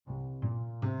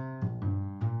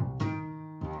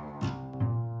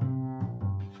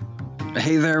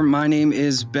Hey there, my name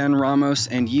is Ben Ramos,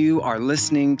 and you are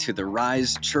listening to the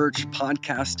Rise Church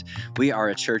podcast. We are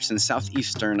a church in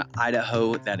southeastern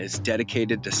Idaho that is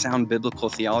dedicated to sound biblical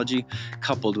theology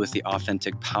coupled with the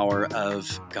authentic power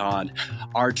of God.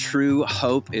 Our true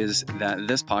hope is that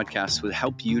this podcast would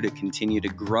help you to continue to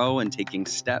grow and taking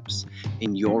steps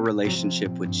in your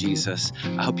relationship with Jesus.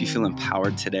 I hope you feel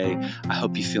empowered today. I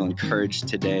hope you feel encouraged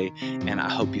today, and I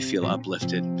hope you feel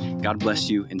uplifted. God bless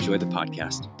you. Enjoy the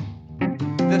podcast.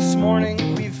 This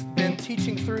morning, we've been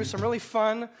teaching through some really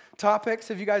fun topics.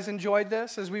 Have you guys enjoyed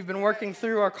this as we've been working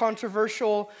through our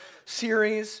controversial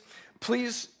series?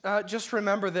 Please just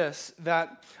remember this,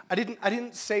 that I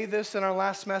didn't say this in our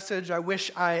last message. I wish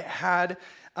I had.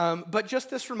 But just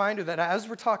this reminder that as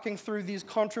we're talking through these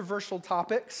controversial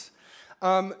topics,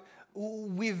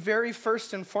 we very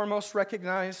first and foremost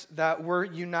recognize that we're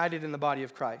united in the body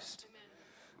of Christ.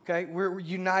 Okay, we're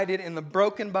united in the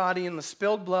broken body and the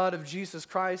spilled blood of Jesus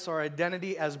Christ, our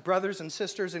identity as brothers and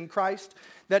sisters in Christ.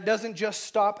 That doesn't just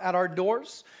stop at our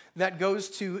doors. That goes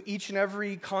to each and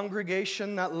every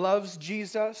congregation that loves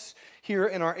Jesus here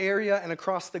in our area and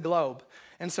across the globe.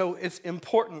 And so it's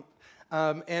important.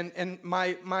 And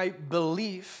my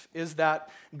belief is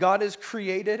that God has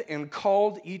created and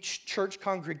called each church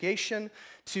congregation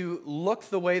to look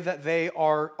the way that they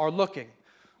are looking.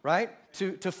 Right?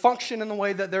 To function in the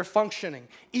way that they're functioning,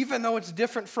 even though it's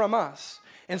different from us.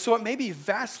 And so it may be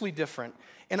vastly different.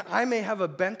 And I may have a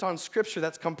bent on Scripture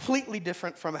that's completely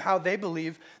different from how they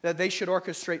believe that they should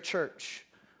orchestrate church.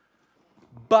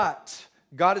 But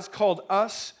God has called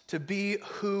us to be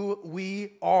who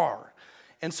we are.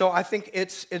 And so I think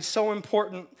it's so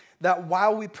important that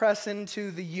while we press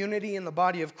into the unity in the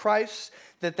body of Christ,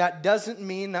 that doesn't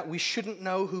mean that we shouldn't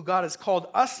know who God has called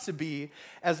us to be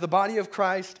as the body of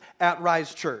Christ at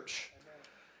Rise Church.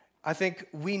 I think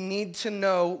we need to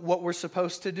know what we're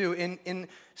supposed to do. In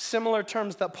similar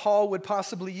terms that Paul would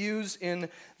possibly use in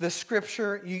the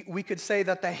Scripture, we could say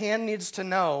that the hand needs to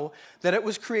know that it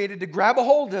was created to grab a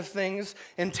hold of things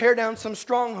and tear down some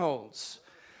strongholds.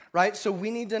 Right? So we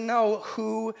need to know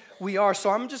who we are. So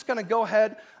I'm just going to go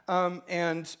ahead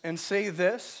and say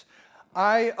this.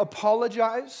 I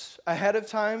apologize ahead of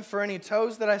time for any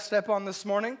toes that I step on this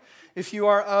morning. If you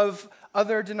are of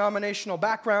other denominational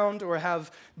background or have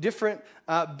different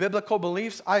biblical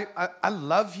beliefs, I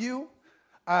love you.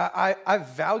 I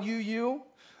value you.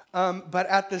 But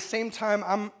at the same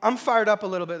time, I'm fired up a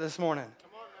little bit this morning.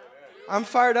 I'm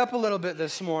fired up a little bit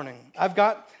this morning. I've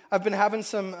been having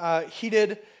some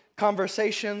heated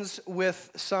conversations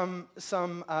with some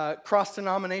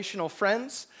cross-denominational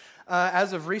friends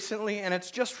as of recently, and it's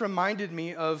just reminded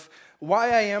me of why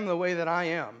I am the way that I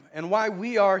am and why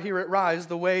we are here at Rise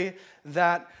the way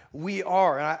that we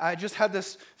are. And I just had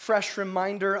this fresh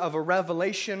reminder of a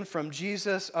revelation from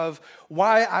Jesus of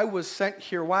why I was sent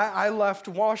here, why I left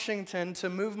Washington to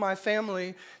move my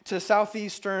family to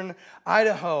southeastern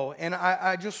Idaho. And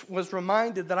I just was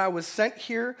reminded that I was sent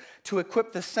here to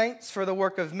equip the saints for the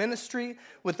work of ministry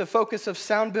with the focus of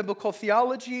sound biblical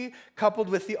theology coupled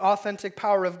with the authentic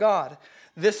power of God.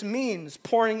 This means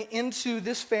pouring into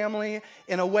this family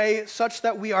in a way such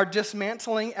that we are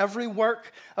dismantling every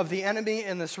work of the enemy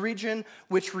in this region,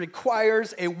 which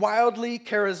requires a wildly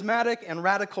charismatic and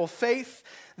radical faith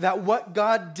that what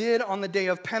God did on the day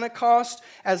of Pentecost,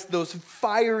 as those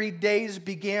fiery days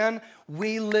began,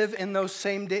 we live in those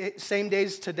same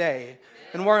days today.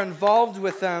 And we're involved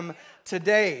with them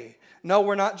today. No,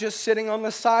 we're not just sitting on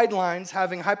the sidelines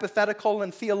having hypothetical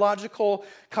and theological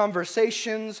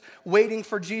conversations, waiting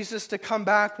for Jesus to come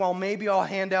back while maybe I'll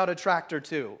hand out a tract or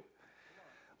two.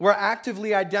 We're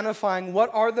actively identifying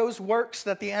what are those works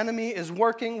that the enemy is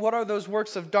working, what are those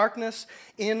works of darkness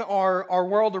in our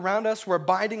world around us. We're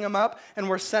binding them up and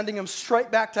we're sending them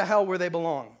straight back to hell where they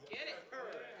belong. Get it?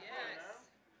 Yes.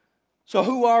 So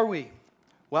who are we?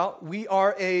 Well, we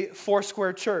are a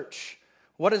Foursquare church.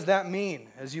 What does that mean?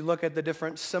 As you look at the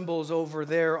different symbols over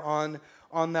there on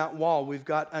that wall, we've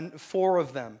got 4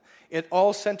 of them. It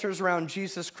all centers around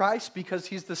Jesus Christ because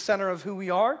he's the center of who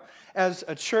we are as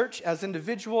a church, as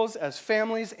individuals, as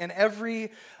families, and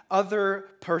every other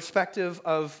perspective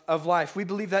of life. We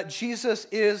believe that Jesus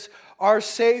is our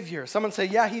Savior. Someone say,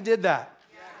 yeah, he did that.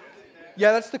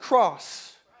 Yeah, that's the cross.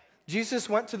 Jesus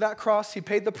went to that cross. He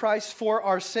paid the price for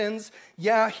our sins.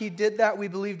 Yeah, he did that. We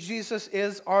believe Jesus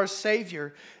is our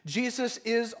Savior. Jesus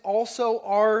is also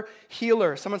our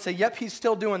healer. Someone say, yep, he's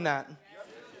still doing that.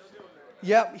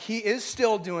 Yep, he is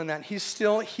still doing that. He's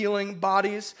still healing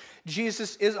bodies.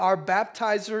 Jesus is our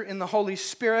baptizer in the Holy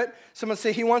Spirit. Someone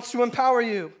say, he wants to empower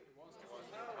you.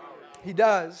 He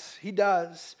does. He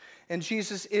does. and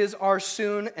Jesus is our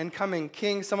soon and coming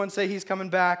King. Someone say he's coming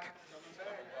back.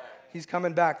 He's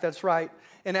coming back, that's right.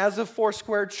 And as a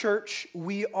Foursquare Church,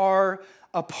 we are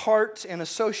a part and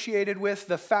associated with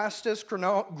the fastest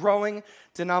growing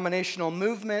denominational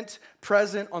movement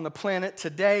present on the planet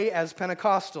today as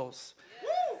Pentecostals.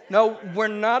 No, we're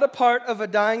not a part of a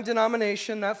dying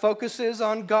denomination that focuses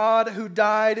on God who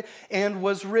died and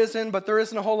was risen, but there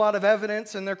isn't a whole lot of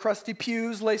evidence in their crusty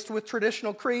pews laced with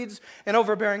traditional creeds and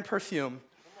overbearing perfume.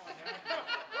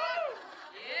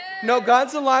 No,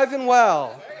 God's alive and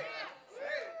well.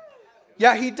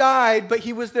 Yeah, he died, but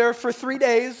he was there for 3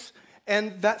 days,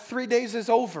 and that 3 days is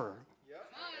over.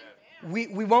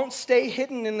 We won't stay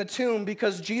hidden in the tomb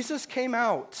because Jesus came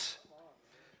out.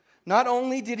 Not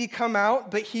only did he come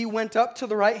out, but he went up to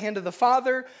the right hand of the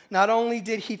Father. Not only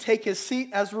did he take his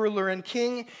seat as ruler and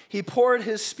king, he poured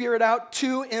his Spirit out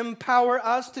to empower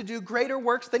us to do greater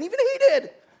works than even he did.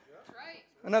 Right.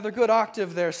 Another good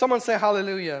octave there. Someone say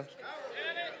hallelujah.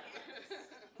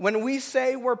 When we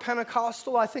say we're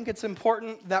Pentecostal, I think it's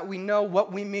important that we know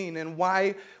what we mean and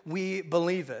why we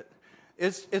believe it.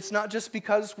 It's not just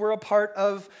because we're a part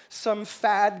of some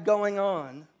fad going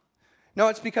on. No,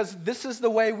 it's because this is the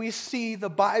way we see the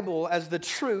Bible as the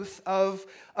truth of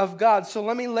God. So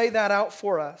let me lay that out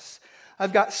for us.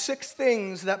 I've got 6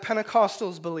 things that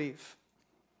Pentecostals believe.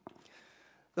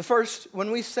 The first, when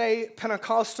we say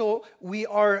Pentecostal, we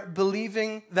are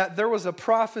believing that there was a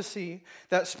prophecy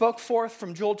that spoke forth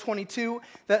from Joel 22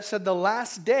 that said the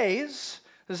last days,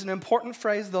 this is an important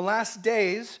phrase, the last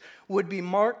days would be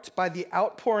marked by the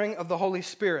outpouring of the Holy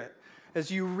Spirit. As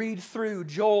you read through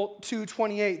Joel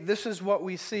 2:28, this is what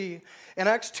we see. In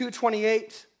Acts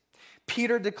 2:28,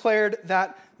 Peter declared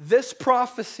that this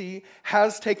prophecy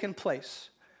has taken place,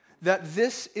 that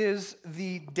this is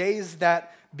the days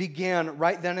that began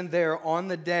right then and there on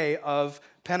the day of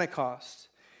Pentecost.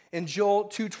 In Joel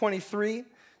 2:23,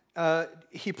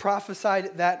 he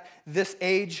prophesied that this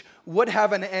age would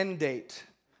have an end date,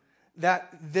 that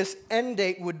this end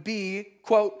date would be,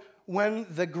 quote, when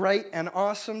the great and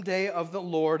awesome day of the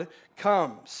Lord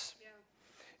comes. Yeah.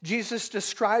 Jesus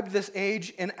described this age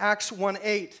in Acts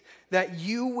 1:8, that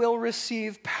you will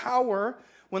receive power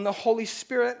when the Holy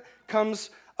Spirit comes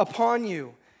upon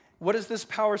you. What is this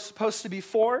power supposed to be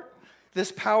for?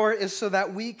 This power is so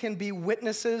that we can be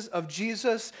witnesses of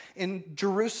Jesus in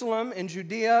Jerusalem, in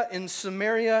Judea, in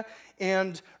Samaria,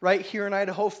 and right here in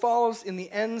Idaho Falls, in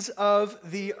the ends of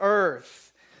the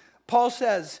earth. Paul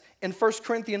says in 1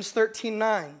 Corinthians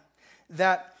 13:9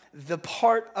 that the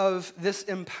part of this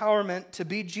empowerment to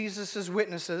be Jesus'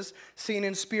 witnesses, seen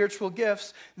in spiritual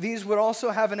gifts, these would also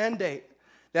have an end date.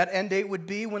 That end date would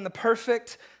be when the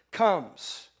perfect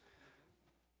comes.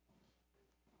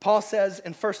 Paul says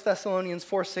in 1 Thessalonians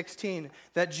 4:16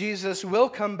 that Jesus will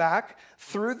come back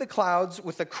through the clouds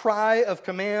with a cry of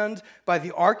command by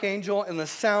the archangel and the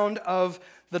sound of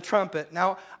the trumpet.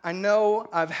 Now, I know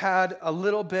I've had a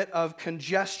little bit of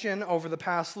congestion over the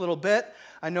past little bit.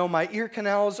 I know my ear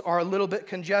canals are a little bit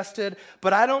congested,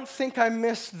 but I don't think I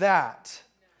missed that.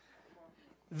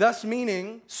 Thus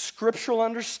meaning, scriptural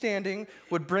understanding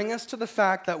would bring us to the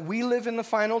fact that we live in the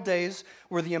final days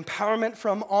where the empowerment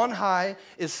from on high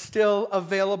is still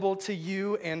available to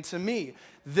you and to me.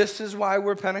 This is why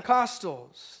we're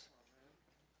Pentecostals.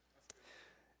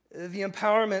 The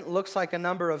empowerment looks like a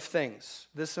number of things.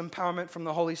 This empowerment from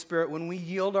the Holy Spirit, when we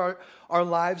yield our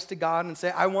lives to God and say,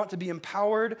 I want to be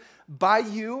empowered by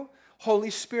you, Holy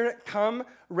Spirit, come,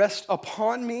 rest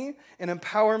upon me, and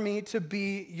empower me to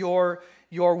be your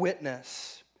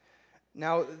witness.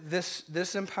 Now, this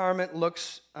empowerment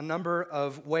looks a number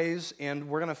of ways, and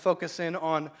we're going to focus in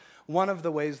on one of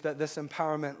the ways that this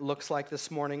empowerment looks like this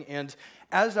morning. And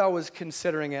as I was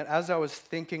considering it, as I was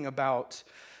thinking about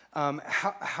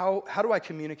how do I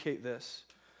communicate this?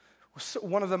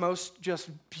 One of the most just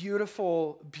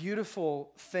beautiful,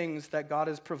 beautiful things that God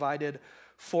has provided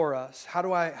for us. How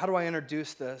do I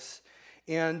introduce this?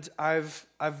 And I've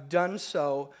done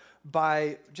so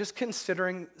by just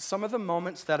considering some of the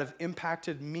moments that have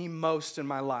impacted me most in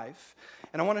my life.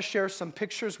 And I want to share some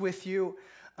pictures with you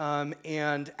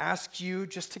and ask you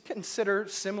just to consider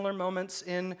similar moments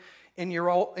in your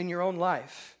own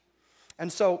life.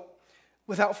 And so,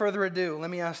 without further ado, let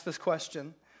me ask this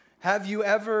question. Have you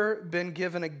ever been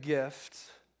given a gift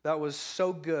that was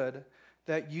so good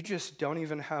that you just don't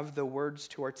even have the words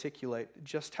to articulate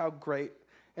just how great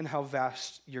and how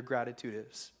vast your gratitude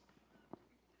is?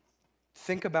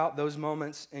 Think about those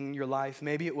moments in your life.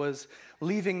 Maybe it was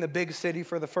leaving the big city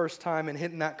for the first time and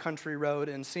hitting that country road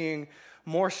and seeing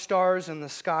more stars in the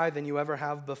sky than you ever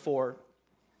have before.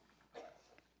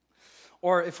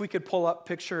 Or if we could pull up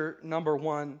picture number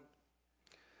 1,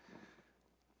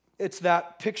 It's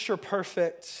that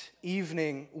picture-perfect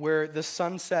evening where the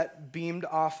sunset beamed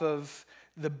off of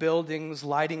the buildings,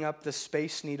 lighting up the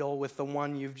Space Needle with the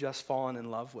one you've just fallen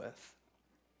in love with.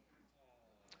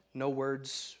 No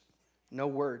words, no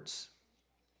words.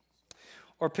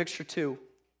 Or picture 2,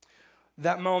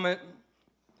 that moment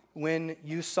when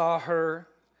you saw her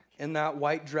in that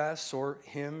white dress or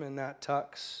him in that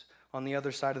tux on the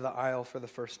other side of the aisle for the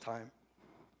first time.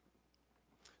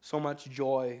 So much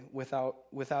joy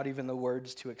without even the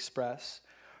words to express.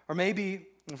 Or maybe,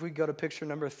 if we go to picture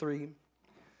number 3,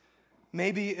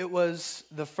 maybe it was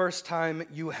the first time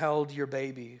you held your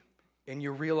baby and you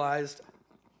realized,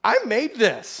 I made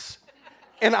this,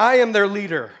 and I am their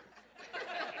leader.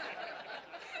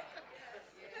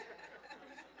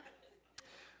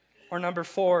 Or number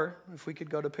 4, if we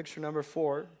could go to picture number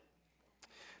 4,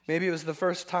 maybe it was the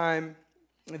first time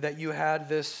that you had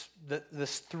this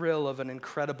thrill of an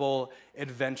incredible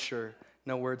adventure.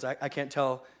 No words, I can't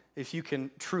tell if you can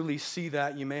truly see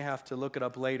that. You may have to look it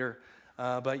up later.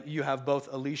 But you have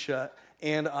both Alicia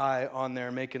and I on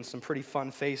there making some pretty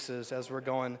fun faces as we're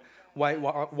going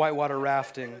whitewater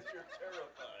rafting.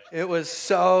 It was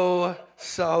so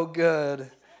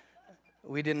good.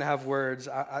 We didn't have words.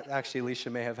 Actually,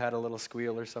 Alicia may have had a little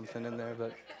squeal or something in there.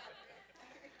 But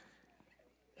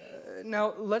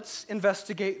now let's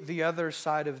investigate the other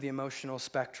side of the emotional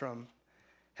spectrum.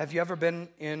 Have you ever been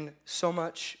in so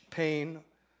much pain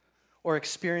or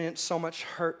experienced so much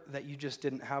hurt that you just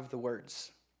didn't have the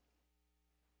words?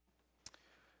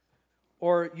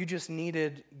 Or you just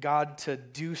needed God to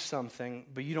do something,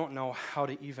 but you don't know how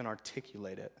to even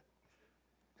articulate it?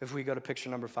 If we go to picture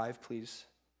number 5, please.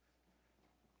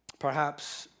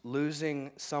 Perhaps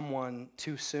losing someone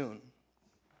too soon.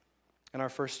 In our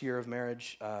first year of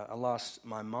marriage, I lost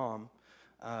my mom.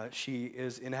 She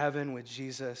is in heaven with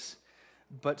Jesus,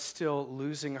 but still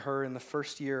losing her in the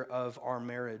first year of our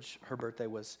marriage. Her birthday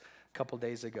was a couple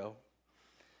days ago.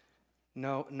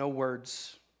 No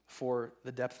words for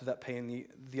the depth of that pain.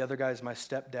 The other guy is my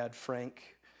stepdad,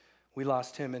 Frank. We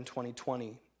lost him in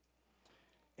 2020.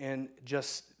 And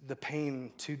just the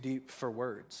pain too deep for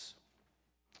words.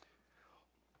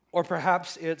 Or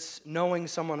perhaps it's knowing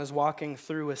someone is walking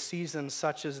through a season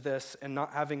such as this and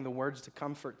not having the words to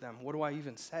comfort them. What do I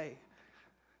even say?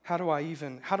 How do I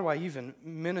even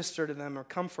minister to them or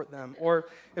comfort them? Or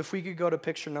if we could go to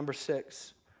picture number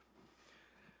 6.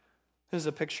 This is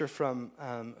a picture from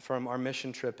our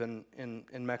mission trip in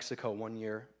Mexico one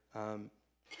year.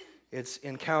 It's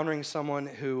encountering someone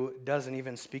who doesn't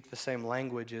even speak the same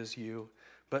language as you,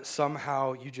 but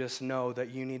somehow you just know that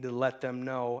you need to let them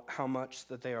know how much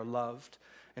that they are loved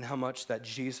and how much that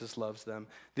Jesus loves them.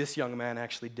 This young man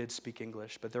actually did speak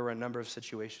English, but there were a number of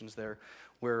situations there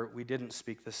where we didn't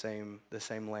speak the same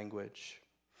language.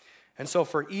 And so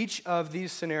for each of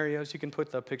these scenarios, you can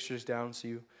put the pictures down so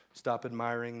you stop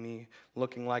admiring me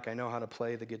looking like I know how to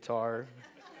play the guitar.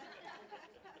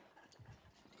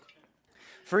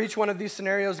 For each one of these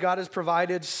scenarios, God has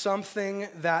provided something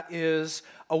that is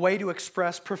a way to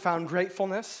express profound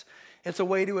gratefulness. It's a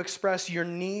way to express your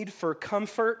need for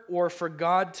comfort or for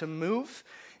God to move.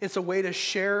 It's a way to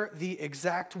share the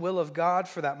exact will of God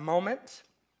for that moment.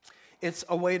 It's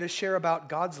a way to share about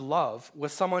God's love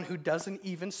with someone who doesn't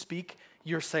even speak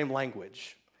your same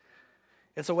language.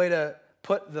 It's a way to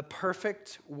put the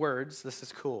perfect words, this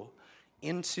is cool,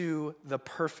 into the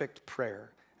perfect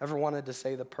prayer. Ever wanted to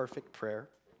say the perfect prayer?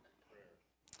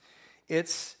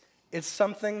 It's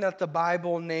something that the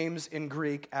Bible names in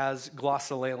Greek as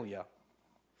glossolalia.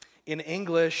 In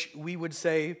English, we would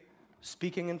say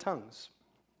speaking in tongues.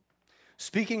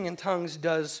 Speaking in tongues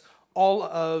does all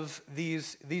of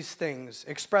these things,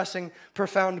 expressing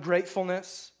profound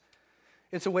gratefulness.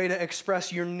 It's a way to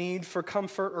express your need for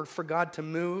comfort or for God to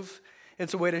move.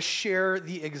 It's a way to share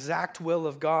the exact will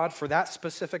of God for that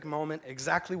specific moment,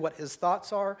 exactly what his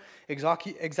thoughts are,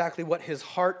 exactly what his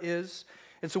heart is.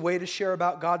 It's a way to share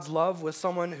about God's love with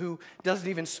someone who doesn't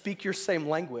even speak your same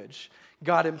language.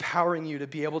 God empowering you to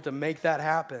be able to make that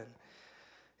happen.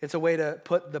 It's a way to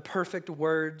put the perfect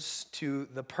words to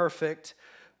the perfect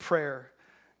prayer.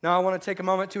 Now I want to take a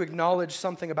moment to acknowledge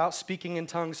something about speaking in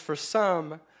tongues. For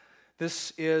some,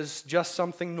 this is just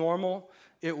something normal.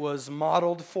 It was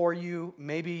modeled for you.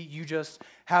 Maybe you just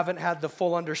haven't had the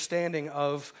full understanding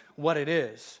of what it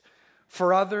is.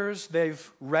 For others,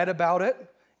 they've read about it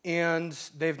and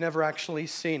they've never actually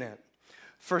seen it.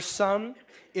 For some,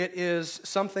 it is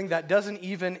something that doesn't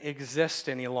even exist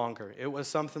any longer. It was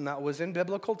something that was in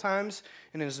biblical times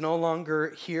and is no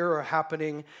longer here or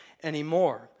happening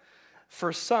anymore.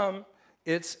 For some,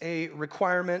 It's a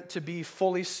requirement to be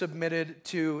fully submitted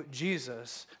to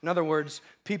Jesus. In other words,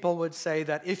 people would say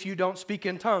that if you don't speak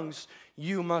in tongues,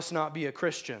 you must not be a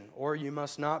Christian, or you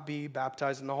must not be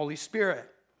baptized in the Holy Spirit.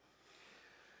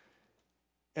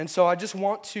 And so I just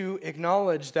want to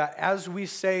acknowledge that as we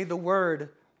say the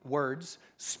words,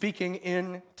 speaking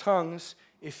in tongues,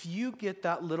 if you get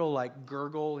that little like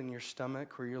gurgle in your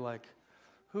stomach where you're like,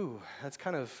 ooh, that's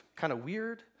kind of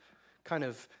weird, kind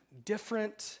of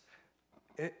different,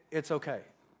 it's okay.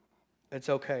 It's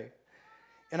okay.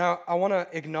 And I want to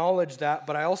acknowledge that,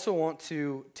 but I also want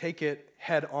to take it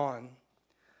head on.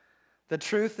 The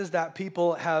truth is that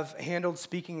people have handled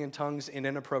speaking in tongues in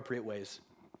inappropriate ways.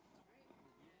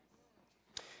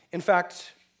 In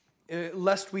fact,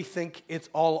 lest we think it's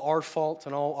all our fault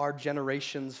and all our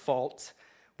generation's fault,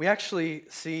 we actually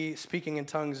see speaking in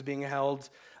tongues being handled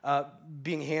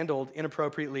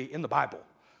inappropriately in the Bible.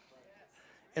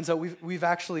 And so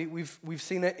we've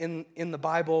seen it in the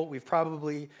Bible. We've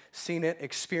probably seen it,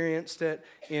 experienced it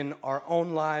in our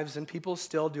own lives, and people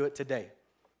still do it today.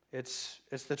 It's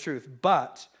the truth.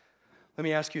 But let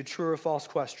me ask you a true or false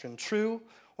question. True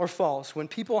or false? When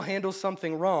people handle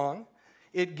something wrong,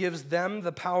 it gives them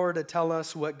the power to tell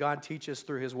us what God teaches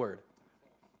through His Word.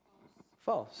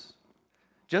 False.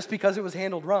 Just because it was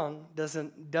handled wrong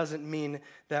doesn't mean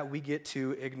that we get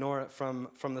to ignore it from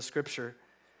the Scripture.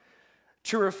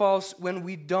 True or false, when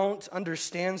we don't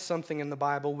understand something in the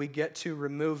Bible, we get to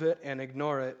remove it and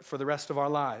ignore it for the rest of our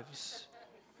lives.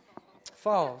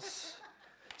 False.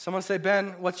 Someone say,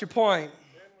 Ben, what's your point?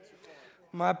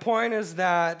 My point is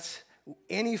that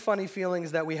any funny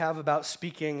feelings that we have about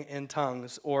speaking in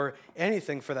tongues, or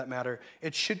anything for that matter,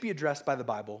 it should be addressed by the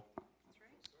Bible.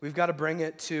 We've got to bring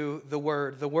it to the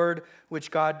Word which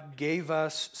God gave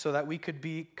us so that we could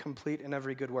be complete in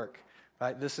every good work.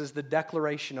 Right? This is the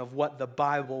declaration of what the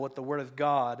Bible, what the Word of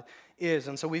God is.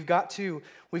 And so we've got to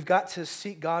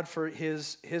seek God for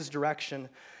His direction.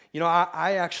 You know,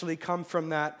 I actually come from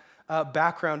that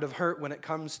background of hurt when it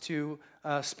comes to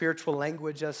spiritual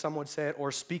language, as some would say it,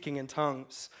 or speaking in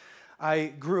tongues.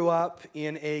 I grew up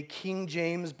in a King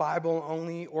James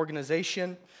Bible-only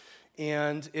organization,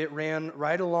 and it ran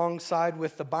right alongside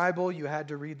with the Bible. You had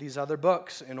to read these other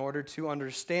books in order to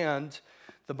understand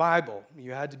the Bible.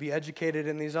 You had to be educated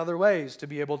in these other ways to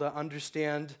be able to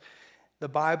understand the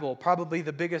Bible. Probably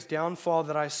the biggest downfall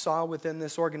that I saw within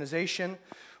this organization,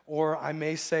 or I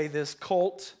may say this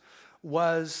cult,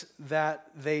 was that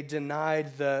they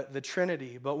denied the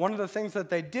Trinity. But one of the things that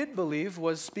they did believe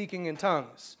was speaking in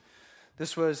tongues.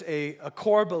 This was a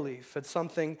core belief. It's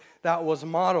something that was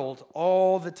modeled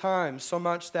all the time, so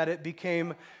much that it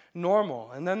became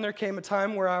normal. And then there came a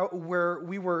time where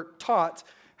we were taught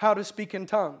how to speak in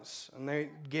tongues. And they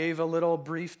gave a little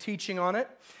brief teaching on it.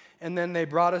 And then they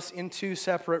brought us into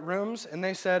separate rooms, and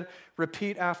they said,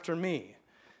 repeat after me.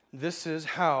 This is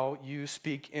how you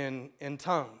speak in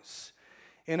tongues.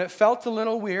 And it felt a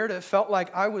little weird. It felt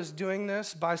like I was doing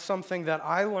this by something that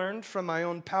I learned from my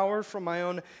own power, from my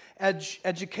own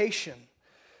education.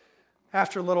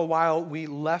 After a little while, we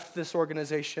left this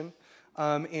organization,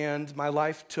 and my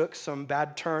life took some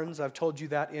bad turns. I've told you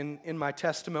that in my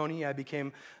testimony. I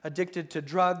became addicted to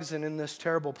drugs and in this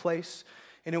terrible place.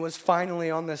 And it was finally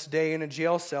on this day in a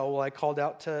jail cell where I called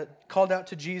out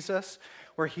to Jesus,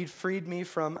 where He'd freed me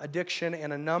from addiction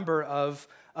and a number of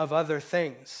other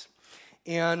things.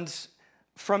 And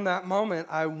from that moment,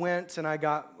 I went and I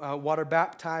got water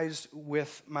baptized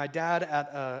with my dad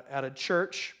at a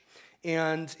church.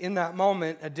 And in that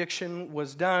moment, addiction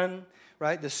was done,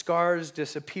 right? The scars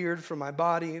disappeared from my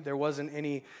body. There wasn't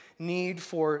any need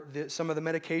for some of the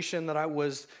medication that I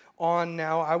was on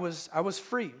now. I was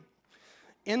free.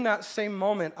 In that same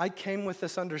moment, I came with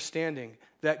this understanding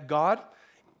that God,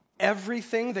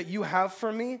 everything that you have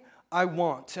for me, I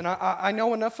want. And I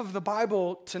know enough of the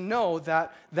Bible to know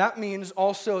that that means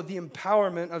also the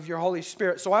empowerment of your Holy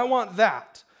Spirit. So I want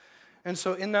that. And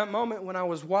so in that moment when I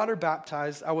was water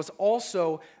baptized, I was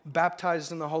also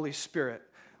baptized in the Holy Spirit,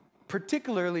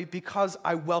 particularly because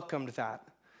I welcomed that,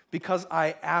 because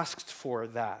I asked for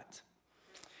that.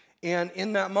 And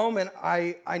in that moment,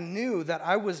 I knew that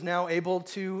I was now able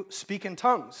to speak in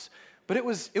tongues. But it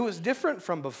was different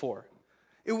from before.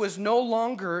 It was no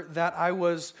longer that I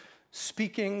was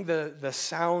speaking the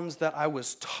sounds that I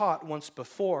was taught once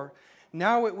before.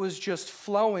 Now it was just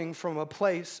flowing from a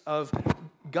place of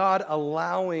God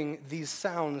allowing these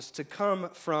sounds to come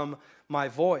from my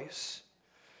voice.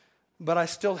 But I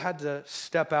still had to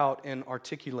step out and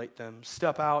articulate them,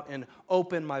 step out and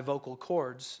open my vocal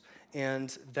cords,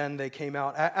 and then they came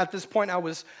out. At this point, I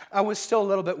was still a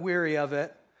little bit weary of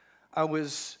it. I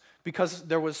was because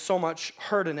there was so much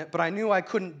hurt in it, but I knew I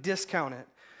couldn't discount it.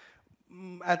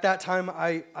 At that time,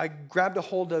 I grabbed a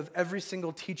hold of every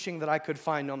single teaching that I could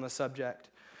find on the subject.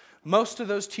 Most of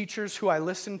those teachers who I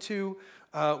listened to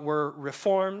were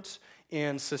Reformed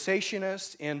and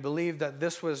cessationists and believed that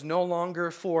this was no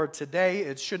longer for today.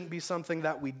 It shouldn't be something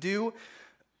that we do.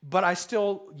 But I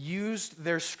still used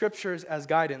their scriptures as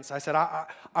guidance. I said, I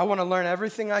want to learn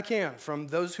everything I can from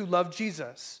those who love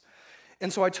Jesus.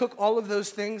 And so I took all of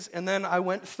those things, and then I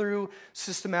went through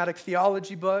systematic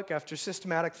theology book after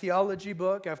systematic theology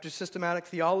book after systematic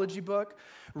theology book,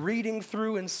 reading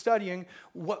through and studying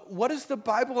what does the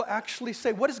Bible actually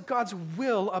say? What is God's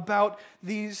will about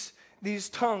these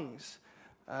tongues?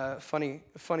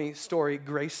 Funny story,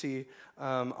 Gracie,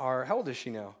 how old is she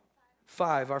now?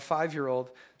 5, our 5-year-old,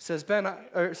 says,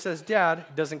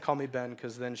 Dad, doesn't call me Ben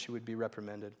because then she would be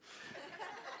reprimanded.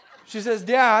 She says,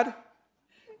 Dad,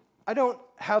 I don't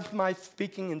have my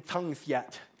speaking in tongues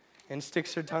yet, and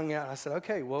sticks her tongue out. I said,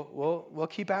 okay, we'll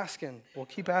keep asking. We'll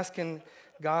keep asking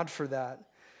God for that.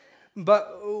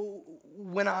 But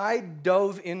when I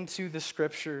dove into the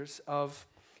scriptures of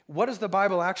what does the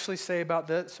Bible actually say about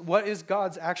this? What is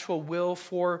God's actual will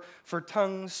for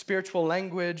tongues, spiritual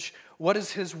language? What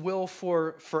is his will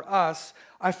for us?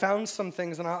 I found some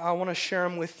things, and I want to share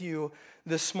them with you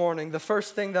this morning. The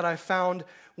first thing that I found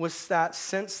was that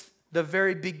since the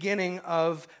very beginning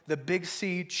of the Big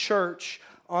C church,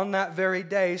 on that very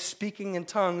day, speaking in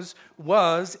tongues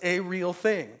was a real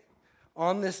thing.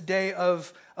 On this day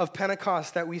of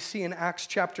Pentecost that we see in Acts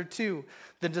chapter 2,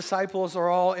 the disciples are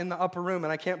all in the upper room,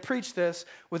 and I can't preach this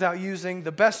without using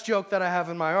the best joke that I have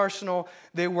in my arsenal.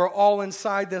 They were all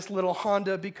inside this little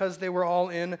Honda because they were all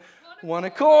in one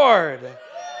accord.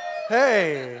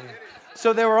 Hey,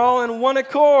 so they were all in one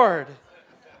accord.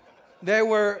 They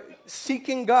were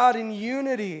seeking God in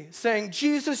unity, saying,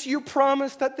 Jesus, you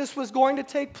promised that this was going to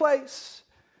take place.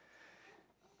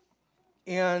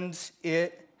 And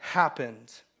it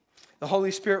happened. The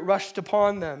Holy Spirit rushed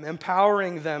upon them,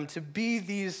 empowering them to be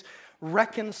these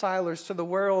reconcilers to the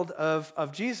world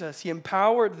of Jesus. He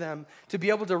empowered them to be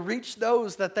able to reach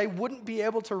those that they wouldn't be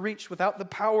able to reach without the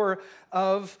power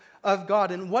of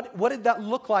God. And what did that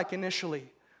look like initially?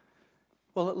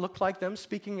 Well, it looked like them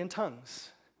speaking in tongues.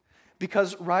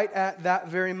 Because right at that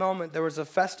very moment, there was a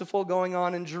festival going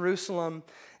on in Jerusalem,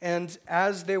 and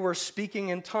as they were speaking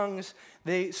in tongues,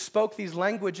 they spoke these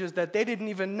languages that they didn't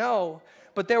even know,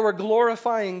 but they were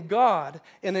glorifying God.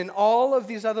 And in all of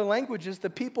these other languages,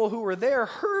 the people who were there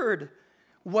heard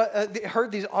they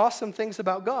heard these awesome things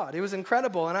about God. It was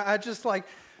incredible, and I just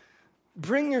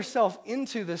bring yourself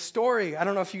into this story. I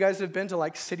don't know if you guys have been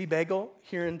to City Bagel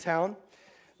here in town.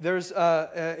 There's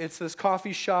it's this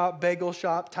coffee shop, bagel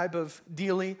shop type of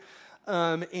dealie,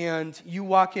 and you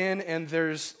walk in and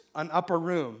there's an upper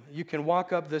room. You can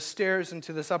walk up the stairs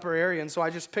into this upper area, and so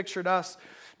I just pictured us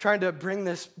trying to bring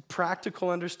this practical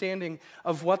understanding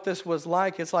of what this was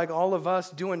like. It's like all of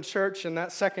us doing church in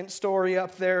that second story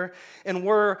up there, and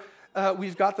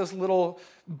we've got this little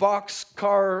box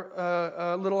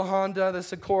car, little Honda,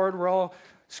 this Accord we're all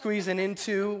squeezing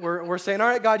into. We're saying, all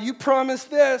right, God, you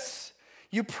promised this.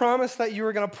 You promised that you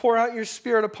were going to pour out your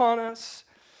Spirit upon us,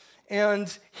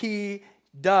 and he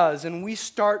does. And we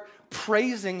start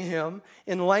praising him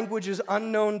in languages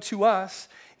unknown to us.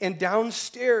 And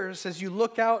downstairs, as you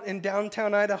look out in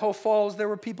downtown Idaho Falls, there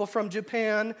were people from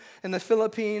Japan and the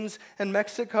Philippines and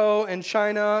Mexico and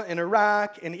China and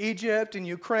Iraq and Egypt and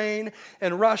Ukraine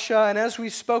and Russia. And as we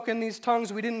spoke in these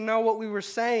tongues, we didn't know what we were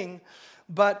saying.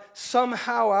 But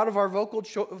somehow out of our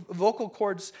vocal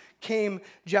cords came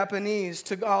Japanese,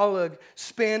 Tagalog,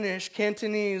 Spanish,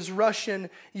 Cantonese, Russian,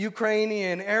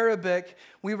 Ukrainian, Arabic.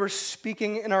 We were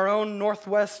speaking in our own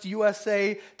Northwest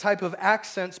USA type of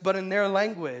accents, but in their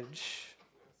language.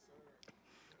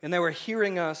 And they were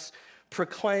hearing us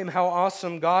proclaim how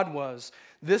awesome God was.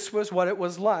 This was what it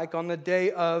was like on the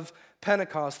day of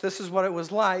Pentecost. This is what it was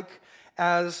like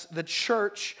as the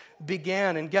church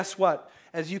began. And guess what?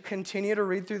 As you continue to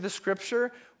read through the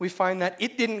scripture, we find that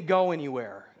it didn't go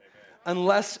anywhere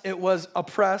unless it was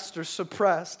oppressed or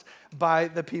suppressed by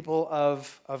the people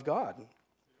of God.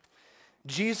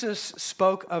 Jesus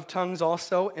spoke of tongues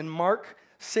also in Mark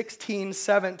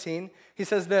 16:17. He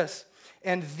says this,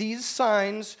 and these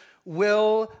signs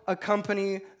will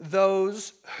accompany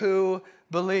those who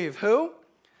believe. Who?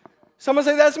 Someone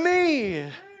say, that's me.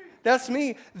 That's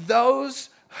me.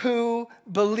 Those who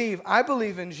believe. I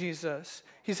believe in Jesus.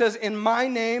 He says, in my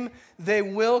name, they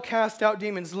will cast out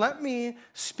demons. Let me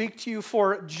speak to you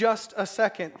for just a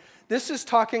second. This is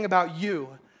talking about you,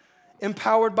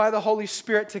 empowered by the Holy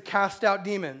Spirit to cast out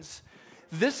demons.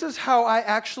 this is how I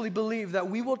actually believe that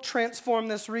we will transform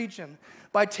this region,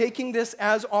 by taking this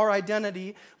as our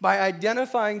identity, by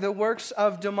identifying the works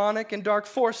of demonic and dark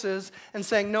forces and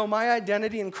saying, no, my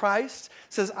identity in Christ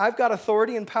says I've got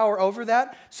authority and power over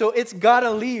that, so it's got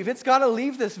to leave. It's got to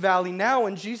leave this valley now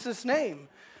in Jesus' name.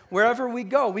 Wherever we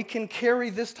go, we can carry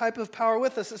this type of power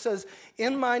with us. It says,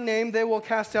 in my name they will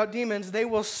cast out demons. They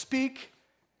will speak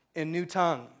in new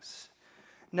tongues.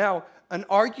 Now, an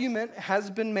argument has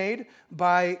been made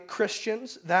by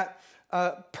Christians that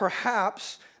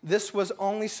perhaps this was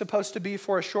only supposed to be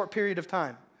for a short period of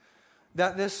time.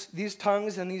 That these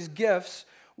tongues and these gifts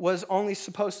was only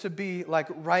supposed to be like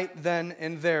right then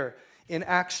and there in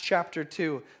Acts chapter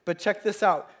 2. But check this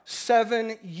out.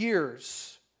 7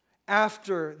 years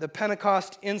after the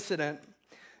Pentecost incident,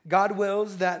 God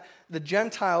wills that the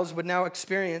Gentiles would now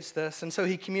experience this. And so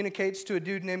he communicates to a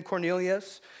dude named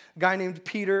Cornelius, a guy named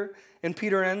Peter, and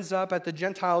Peter ends up at the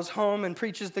Gentiles' home and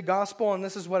preaches the gospel, and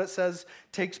this is what it says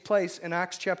takes place in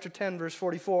Acts chapter 10, verse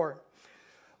 44.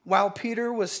 While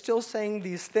Peter was still saying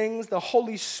these things, the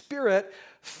Holy Spirit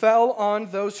fell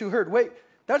on those who heard. Wait,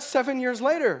 that's 7 years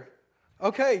later.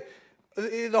 Okay,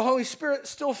 the Holy Spirit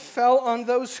still fell on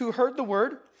those who heard the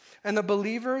word, and the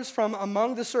believers from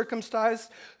among the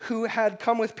circumcised who had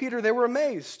come with Peter, they were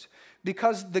amazed,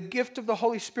 because the gift of the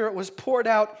Holy Spirit was poured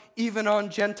out even on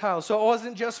Gentiles. So it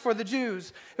wasn't just for the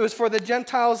Jews. It was for the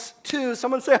Gentiles too.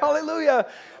 Someone say hallelujah.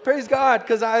 Praise God,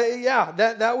 because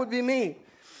that would be me.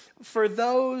 For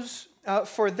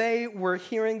they were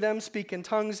hearing them speak in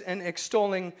tongues and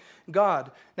extolling God.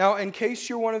 Now, in case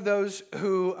you're one of those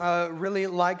who really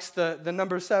likes the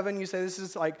number 7, you say this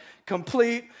is like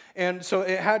complete. And so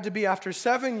it had to be after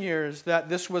 7 years that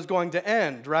this was going to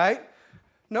end, right?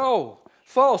 No.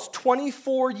 False.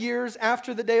 24 years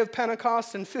after the day of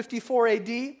Pentecost in 54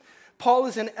 AD, Paul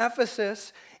is in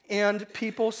Ephesus and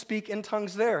people speak in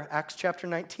tongues there. Acts chapter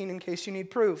 19, in case you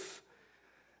need proof.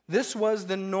 This was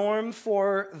the norm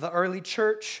for the early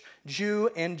church, Jew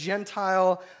and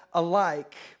Gentile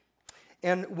alike.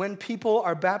 And when people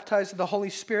are baptized with the Holy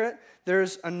Spirit,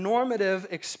 there's a normative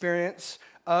experience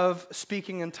of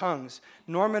speaking in tongues.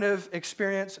 Normative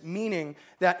experience meaning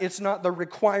that it's not the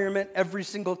requirement every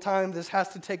single time this has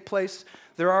to take place.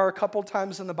 There are a couple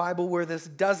times in the Bible where this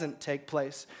doesn't take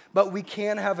place. But we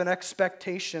can have an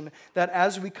expectation that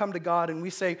as we come to God and we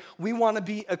say, we want to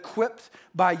be equipped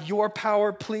by your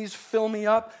power, please fill me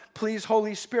up. Please,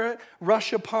 Holy Spirit,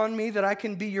 rush upon me that I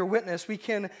can be your witness. We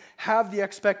can have the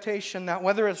expectation that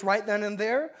whether it's right then and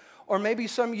there or maybe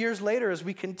some years later as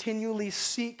we continually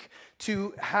seek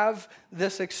to have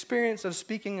this experience of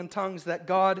speaking in tongues, that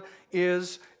God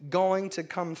is going to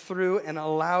come through and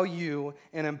allow you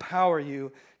and empower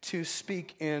you to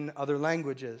speak in other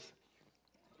languages.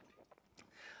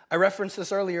 I referenced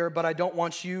this earlier, but I don't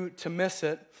want you to miss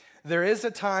it. There is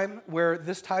a time where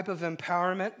this type of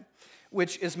empowerment,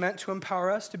 which is meant to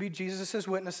empower us to be Jesus'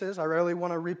 witnesses. I really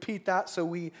want to repeat that so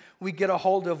we get a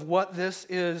hold of what this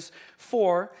is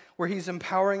for, where he's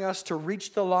empowering us to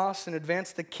reach the lost and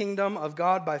advance the kingdom of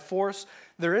God by force.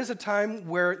 There is a time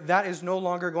where that is no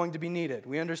longer going to be needed.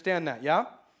 We understand that, yeah?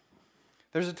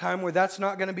 There's a time where that's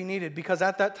not going to be needed, because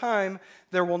at that time,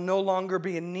 there will no longer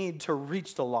be a need to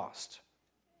reach the lost.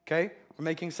 Okay? We're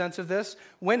making sense of this?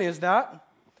 When is that?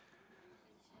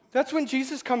 That's when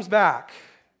Jesus comes back.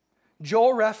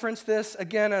 Joel referenced this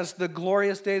again as the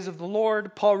glorious days of the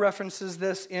Lord. Paul references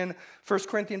this in 1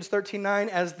 Corinthians 13:9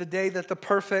 as the day that the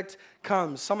perfect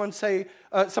comes. Someone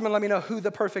let me know who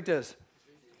the perfect is.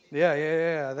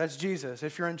 Yeah, that's Jesus.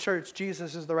 If you're in church,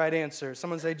 Jesus is the right answer.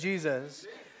 Someone say Jesus.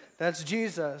 That's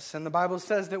Jesus. And the Bible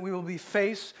says that we will be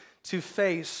face to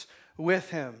face with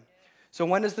him. So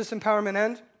when does this empowerment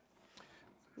end?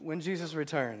 When Jesus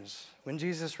returns. When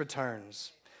Jesus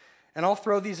returns. And I'll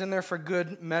throw these in there for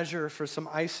good measure, for some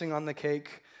icing on the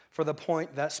cake, for the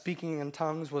point that speaking in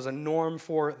tongues was a norm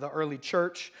for the early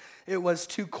church. It was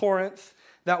to Corinth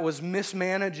that was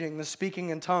mismanaging the speaking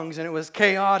in tongues, and it was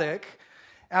chaotic.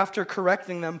 After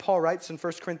correcting them, Paul writes in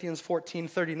 1 Corinthians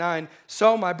 14:39,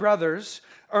 "So, my brothers,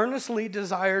 earnestly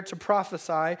desire to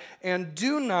prophesy, and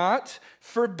do not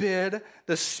forbid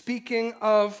the speaking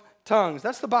of tongues."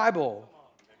 That's the Bible.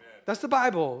 That's the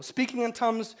Bible. Speaking in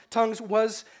tongues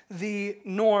was the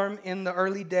norm in the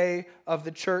early day of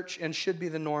the church and should be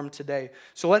the norm today.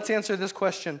 So let's answer this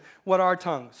question. What are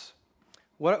tongues?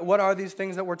 What are these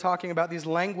things that we're talking about, these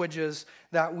languages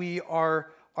that we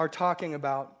are talking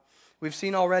about? We've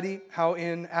seen already how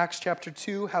in Acts chapter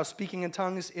 2, how speaking in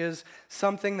tongues is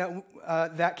something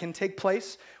that can take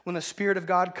place when the Spirit of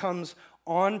God comes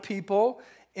on people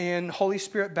in Holy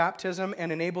Spirit baptism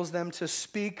and enables them to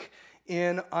speak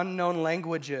in unknown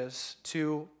languages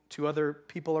to other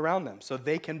people around them so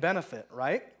they can benefit,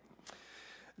 right?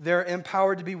 They're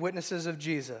empowered to be witnesses of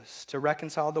Jesus, to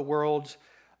reconcile the world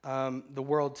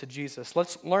to Jesus.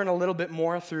 Let's learn a little bit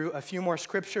more through a few more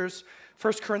scriptures.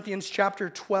 1 Corinthians chapter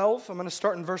 12, I'm going to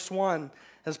start in verse 1,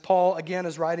 as Paul, again,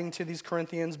 is writing to these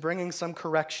Corinthians, bringing some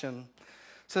correction. It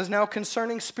says, "Now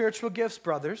concerning spiritual gifts,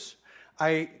 brothers,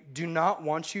 I do not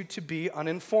want you to be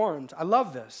uninformed." I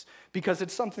love this because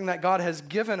it's something that God has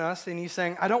given us, and he's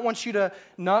saying, I don't want you to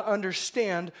not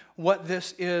understand what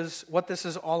this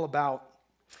is all about.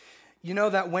 You know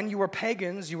that when you were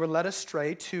pagans, you were led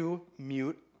astray to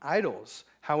mute idols,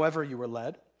 however you were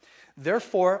led.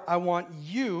 Therefore, I want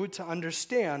you to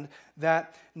understand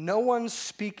that no one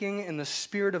speaking in the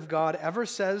Spirit of God ever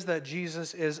says that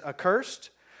Jesus is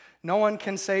accursed. No one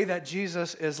can say that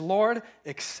Jesus is Lord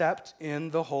except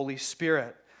in the Holy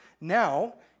Spirit.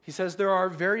 Now, he says there are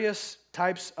various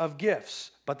types of gifts,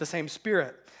 but the same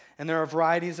Spirit. And there are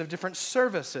varieties of different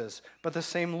services, but the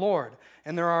same Lord.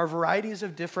 And there are varieties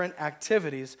of different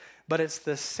activities, but it's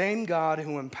the same God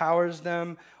who empowers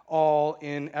them all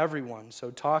in everyone.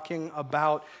 So talking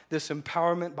about this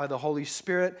empowerment by the Holy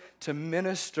Spirit to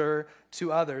minister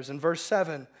to others. In verse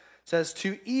 7, it says,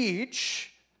 to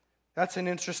each, that's an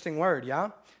interesting word, yeah?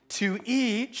 To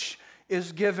each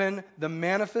is given the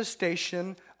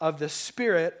manifestation of the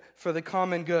Spirit for the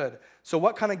common good. So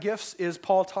what kind of gifts is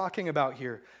Paul talking about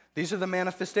here? These are the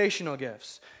manifestational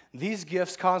gifts. These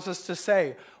gifts cause us to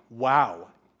say, wow,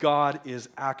 God is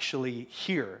actually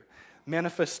here.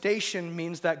 Manifestation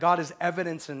means that God is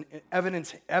evidencing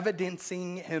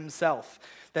himself.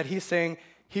 That he's saying,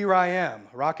 here I am,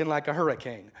 rocking like a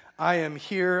hurricane. I am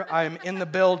here, I am in the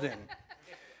building.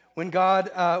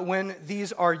 When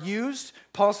these are used,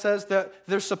 Paul says that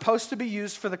they're supposed to be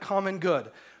used for the common good,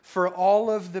 for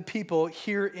all of the people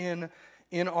here in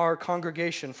our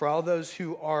congregation, for all those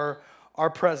who are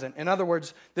present. In other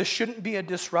words, this shouldn't be a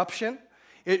disruption.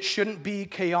 It shouldn't be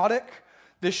chaotic.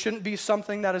 This shouldn't be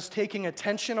something that is taking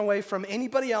attention away from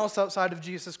anybody else outside of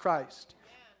Jesus Christ.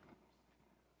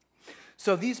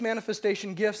 So these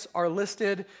manifestation gifts are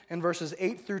listed in verses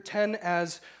 8 through 10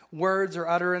 as words or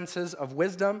utterances of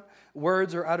wisdom,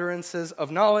 words or utterances of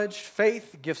knowledge,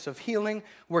 faith, gifts of healing,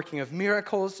 working of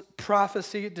miracles,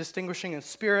 prophecy, distinguishing of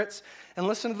spirits. And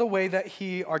listen to the way that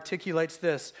he articulates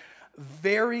this.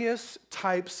 Various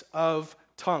types of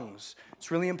tongues. It's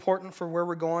really important for where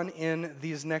we're going in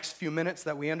these next few minutes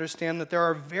that we understand that there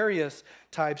are various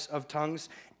types of tongues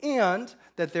and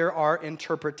that there are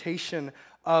interpretation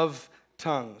of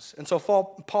tongues. And so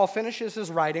Paul finishes his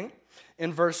writing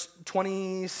in verse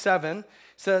 27,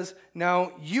 says,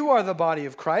 now you are the body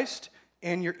of Christ,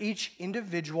 and you're each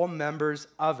individual members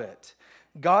of it.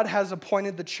 God has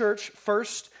appointed the church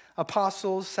first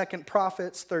apostles, second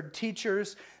prophets, third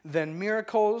teachers, then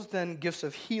miracles, then gifts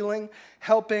of healing,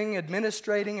 helping,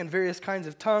 administrating, and various kinds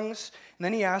of tongues. And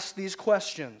then he asks these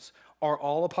questions. Are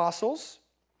all apostles?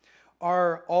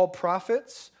 Are all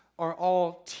prophets? Are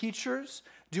all teachers?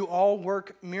 Do all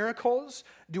work miracles?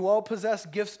 Do all possess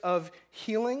gifts of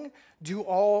healing? Do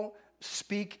all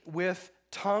speak with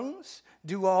tongues?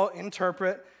 Do all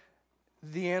interpret?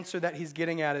 The answer that he's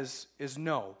getting at is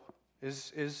no.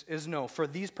 Is no. For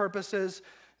these purposes,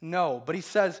 no. But he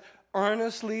says,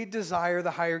 earnestly desire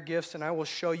the higher gifts, and I will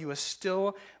show you a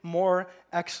still more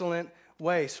excellent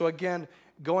way. So again,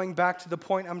 going back to the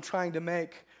point I'm trying to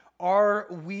make, are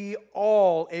we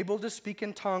all able to speak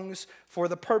in tongues for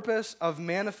the purpose of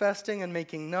manifesting and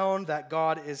making known that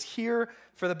God is here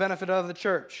for the benefit of the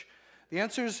church? The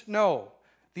answer is no.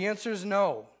 The answer is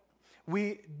no.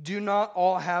 We do not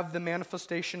all have the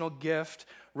manifestational gift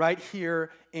right here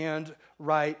and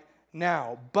right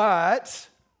now. But,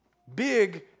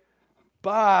 I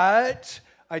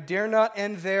dare not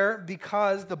end there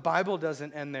because the Bible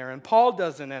doesn't end there and Paul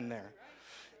doesn't end there.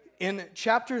 In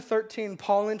chapter 13,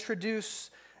 Paul introduces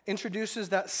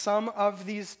that some of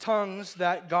these tongues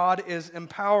that God is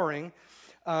empowering,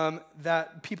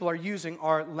 that people are using,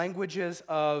 are languages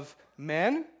of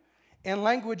men and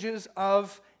languages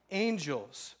of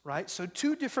angels, right? So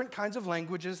two different kinds of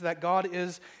languages that God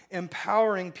is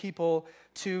empowering people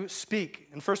to speak.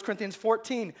 In 1 Corinthians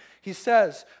 14, he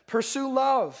says, pursue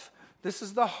love. This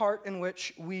is the heart in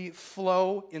which we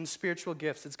flow in spiritual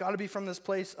gifts. It's got to be from this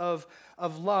place of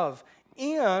love.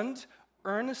 And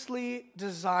earnestly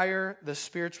desire the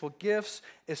spiritual gifts,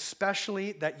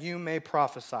 especially that you may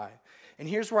prophesy. And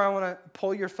here's where I want to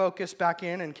pull your focus back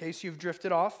in case you've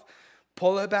drifted off.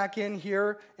 Pull it back in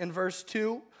here in verse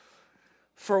 2.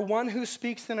 For one who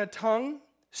speaks in a tongue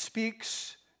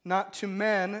speaks not to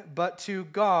men, but to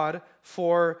God,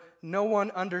 for no one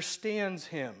understands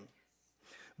him.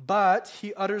 but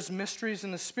he utters mysteries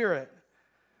in the Spirit.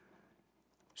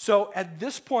 So at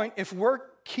this point, if we're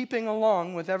keeping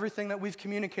along with everything that we've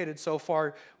communicated so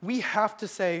far, we have to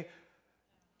say,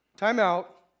 time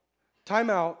out,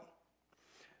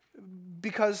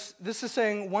 because this is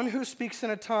saying, one who speaks in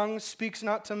a tongue speaks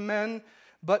not to men,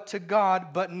 but to God,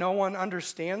 but no one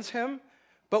understands him.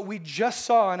 But we just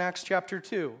saw in Acts chapter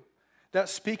 2 that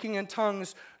speaking in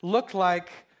tongues looked like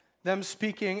them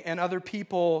speaking and other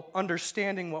people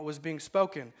understanding what was being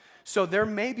spoken. So there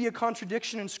may be a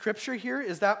contradiction in Scripture here.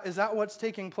 Is that what's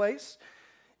taking place?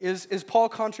 Is Paul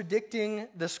contradicting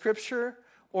the Scripture,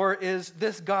 or is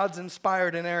this God's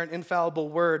inspired, inerrant, infallible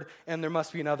word, and there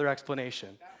must be another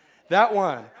explanation? That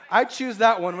one. I choose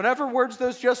that one. Whatever words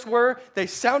those just were, they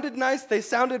sounded nice, they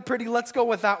sounded pretty. Let's go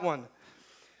with that one.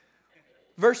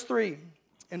 Verse 3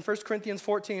 in 1 Corinthians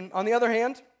 14. On the other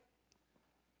hand,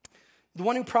 the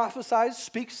one who prophesies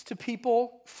speaks to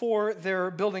people for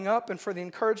their building up and for the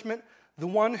encouragement. The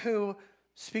one who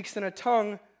speaks in a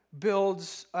tongue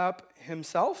builds up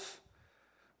himself,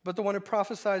 but the one who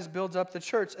prophesies builds up the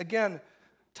church. Again,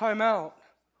 time out.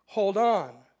 Hold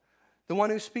on. The one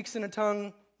who speaks in a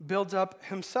tongue builds up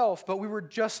himself, but we were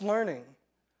just learning,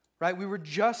 right? We were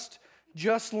just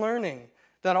learning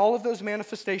that all of those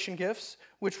manifestation gifts,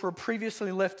 which were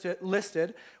previously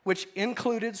listed, which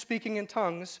included speaking in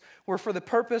tongues, were for the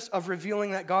purpose of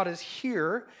revealing that God is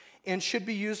here and should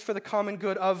be used for the common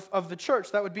good of the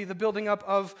church. That would be the building up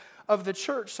of the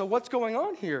church. So what's going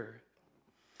on here?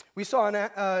 We saw in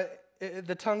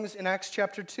the tongues in Acts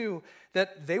chapter 2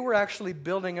 that they were actually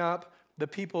building up the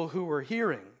people who were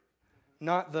hearing,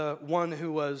 not the one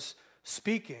who was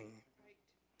speaking.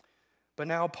 But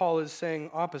now Paul is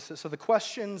saying opposite. So the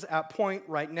questions at point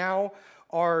right now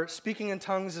are, speaking in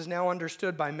tongues is now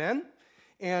understood by men,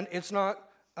 and it's not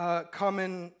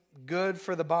common good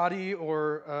for the body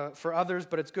or for others,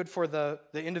 but it's good for the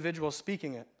individual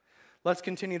speaking it. Let's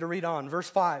continue to read on. Verse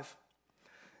 5.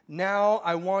 Now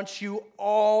I want you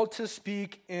all to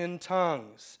speak in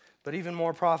tongues, but even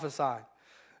more prophesy.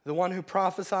 The one who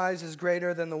prophesies is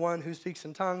greater than the one who speaks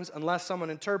in tongues, unless someone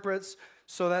interprets,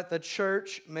 so that the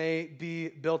church may be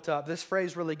built up. This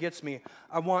phrase really gets me.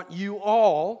 I want you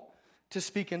all to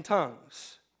speak in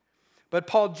tongues. But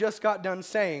Paul just got done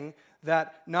saying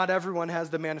that not everyone has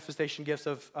the manifestation gifts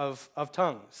of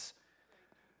tongues.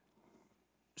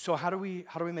 So how do we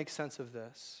make sense of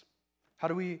this? How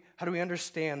do we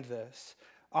understand this?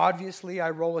 Obviously, I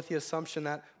roll with the assumption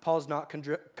that Paul's not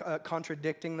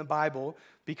contradicting the Bible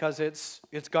because it's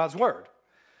God's word.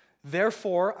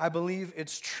 Therefore, I believe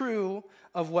it's true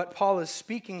of what Paul is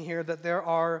speaking here, that there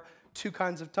are two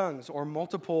kinds of tongues, or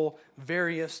multiple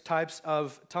various types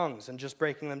of tongues, and just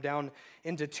breaking them down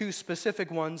into two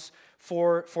specific ones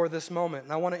for this moment.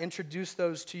 And I want to introduce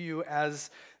those to you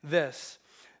as this.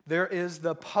 There is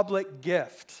the public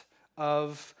gift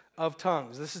of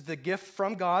tongues. This is the gift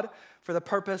from God for the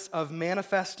purpose of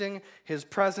manifesting his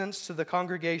presence to the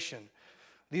congregation.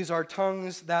 These are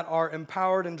tongues that are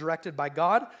empowered and directed by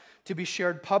God to be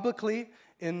shared publicly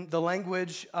in the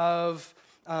language of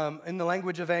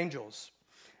angels.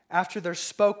 After they're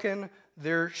spoken,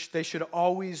 they should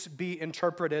always be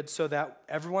interpreted so that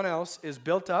everyone else is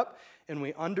built up and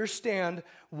we understand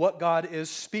what God is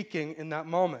speaking in that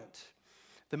moment.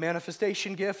 The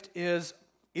manifestation gift is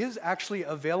actually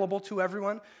available to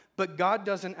everyone, but God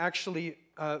doesn't actually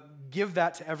give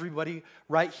that to everybody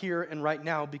right here and right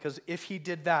now, because if he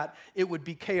did that, it would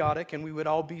be chaotic and we would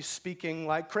all be speaking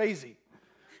like crazy.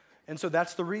 And so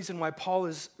that's the reason why Paul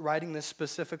is writing this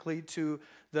specifically to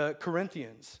the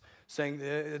Corinthians, saying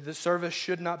the service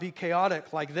should not be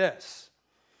chaotic like this.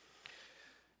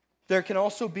 There can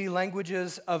also be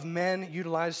languages of men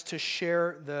utilized to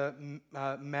share the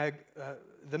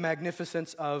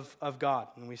magnificence of God.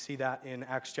 And we see that in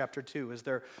Acts chapter 2, as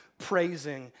they're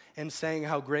praising and saying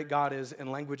how great God is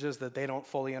in languages that they don't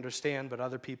fully understand, but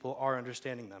other people are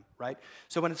understanding them, right?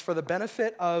 So when it's for the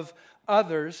benefit of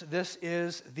others, this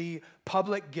is the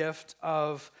public gift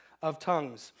of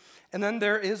tongues. And then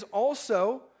there is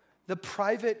also the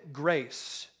private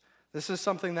grace. This is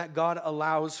something that God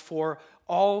allows for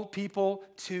all people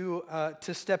to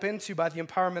step into by the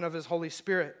empowerment of his Holy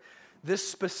Spirit. This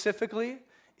specifically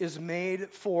is made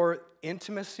for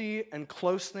intimacy and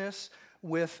closeness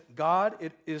with God.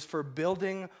 It is for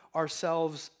building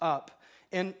ourselves up.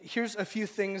 And here's a few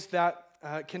things that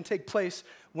can take place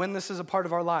when this is a part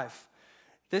of our life.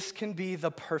 This can be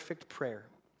the perfect prayer.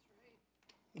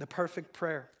 The perfect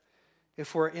prayer.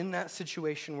 If we're in that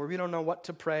situation where we don't know what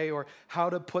to pray or how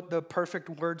to put the perfect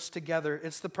words together,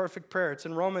 it's the perfect prayer. It's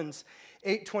in Romans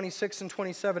 8:26 and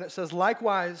 27. It says,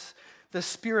 likewise, the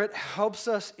Spirit helps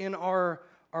us in our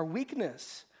our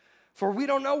weakness. For we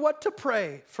don't know what to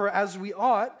pray for as we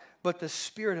ought, but the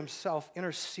Spirit himself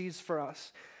intercedes for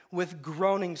us with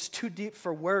groanings too deep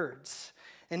for words.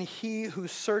 And he who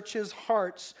searches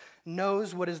hearts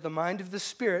knows what is the mind of the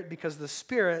Spirit, because the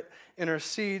Spirit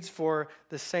intercedes for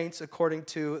the saints according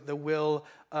to the will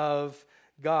of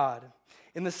God.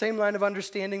 In the same line of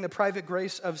understanding, the private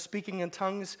grace of speaking in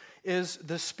tongues is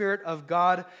the Spirit of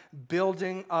God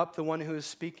building up the one who is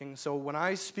speaking. So when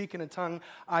I speak in a tongue,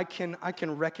 I can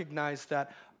recognize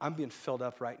that I'm being filled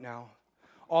up right now.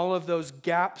 All of those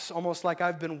gaps, almost like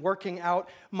I've been working out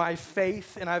my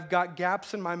faith and I've got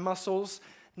gaps in my muscles.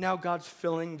 Now God's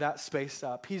filling that space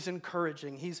up. He's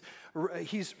encouraging. He's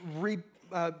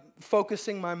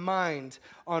focusing my mind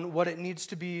on what it needs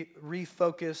to be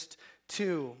refocused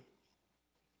to.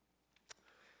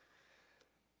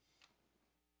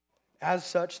 As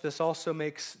such, this also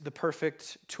makes the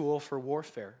perfect tool for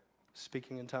warfare,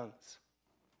 speaking in tongues.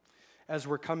 As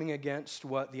we're coming against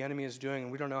what the enemy is doing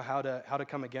and we don't know how to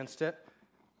come against it,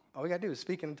 all we got to do is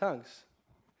speak in tongues.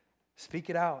 Speak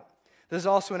it out. This is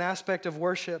also an aspect of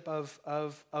worship,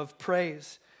 of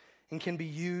praise, and can be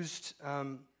used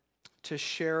to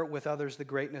share with others the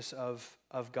greatness of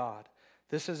God.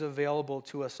 This is available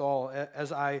to us all.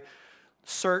 As I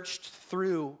searched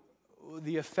through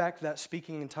the effect that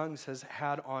speaking in tongues has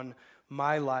had on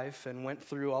my life and went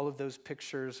through all of those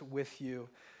pictures with you,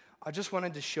 I just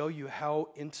wanted to show you how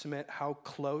intimate, how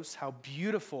close, how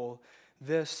beautiful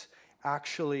this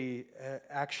actually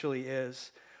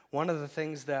is. One of the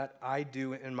things that I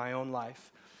do in my own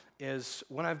life is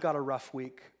when I've got a rough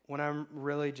week, when I'm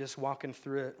really just walking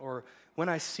through it, or when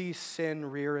I see sin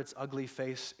rear its ugly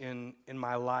face in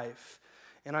my life,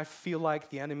 and I feel like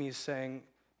the enemy is saying,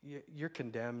 "You're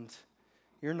condemned.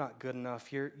 You're not good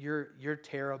enough. You're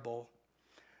terrible."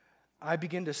 I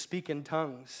begin to speak in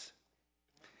tongues.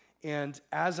 And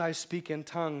as I speak in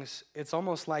tongues, it's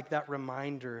almost like that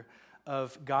reminder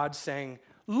of God saying,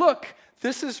 "Look,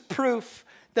 this is proof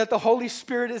that the Holy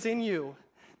Spirit is in you.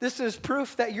 This is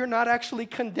proof that you're not actually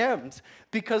condemned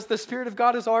because the Spirit of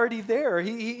God is already there.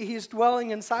 He's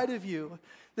dwelling inside of you.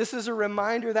 This is a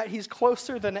reminder that He's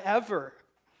closer than ever,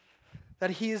 that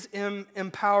He's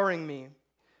empowering me."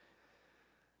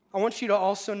 I want you to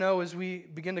also know, as we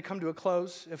begin to come to a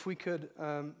close, if we could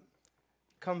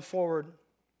come forward.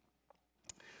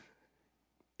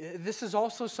 This is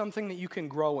also something that you can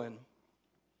grow in,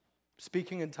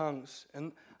 speaking in tongues.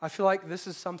 And I feel like this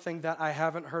is something that I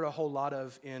haven't heard a whole lot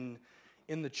of in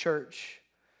the church.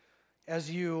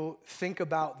 As you think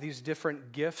about these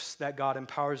different gifts that God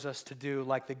empowers us to do,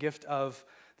 like the gift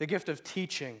of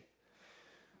teaching,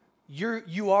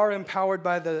 you are empowered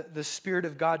by the Spirit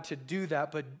of God to do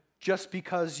that, but just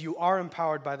because you are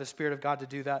empowered by the Spirit of God to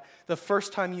do that, the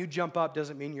first time you jump up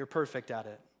doesn't mean you're perfect at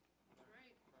it.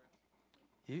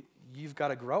 You've got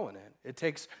to grow in it. It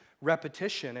takes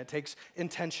repetition. It takes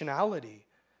intentionality.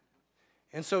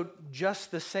 And so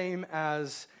just the same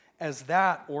as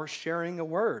that, or sharing a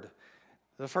word.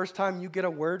 The first time you get a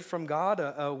word from God,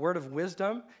 a word of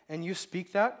wisdom, and you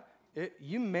speak that,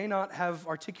 you may not have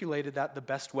articulated that the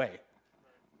best way.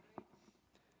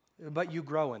 But you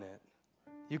grow in it.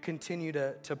 You continue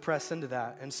to press into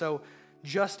that. And so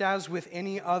just as with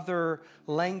any other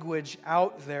language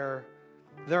out there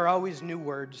are always new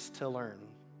words to learn.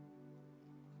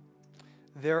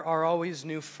 There are always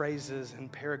new phrases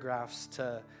and paragraphs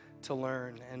to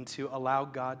learn and to allow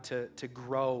God to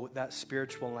grow that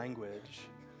spiritual language.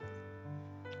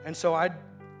 And so I'd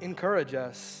encourage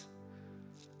us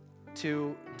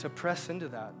to press into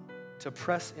that, to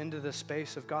press into the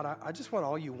space of God. I just want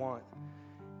all you want.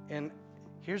 And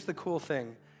here's the cool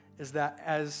thing, is that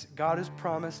as God has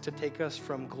promised to take us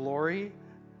from glory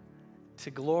to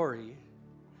glory,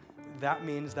 that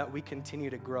means that we continue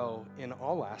to grow in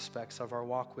all aspects of our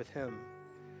walk with Him.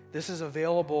 This is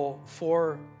available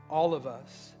for all of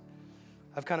us.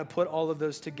 I've kind of put all of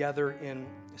those together in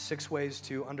 6 ways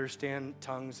to understand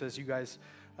tongues, as you guys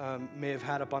may have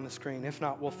had up on the screen. If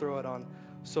not, we'll throw it on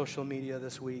social media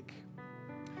this week.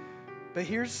 But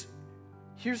here's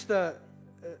the,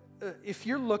 if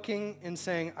you're looking and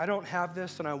saying, "I don't have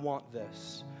this and I want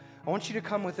this," I want you to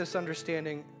come with this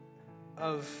understanding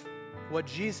of what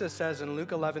Jesus says in Luke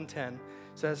 11:10.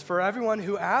 Says, "For everyone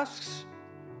who asks,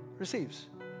 receives.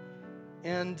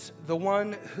 And the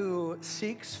one who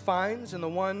seeks finds, and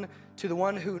to the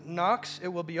one who knocks, it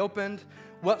will be opened.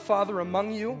 What father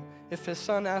among you, if his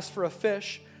son asks for a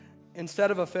fish, instead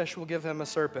of a fish will give him a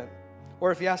serpent?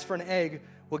 Or if he asks for an egg,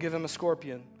 will give him a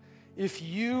scorpion? If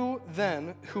you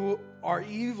then, who are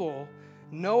evil,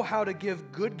 know how to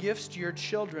give good gifts to your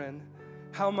children,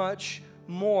 how much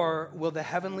more will the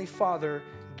Heavenly Father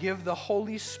give the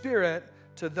Holy Spirit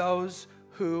to those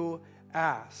who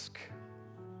ask.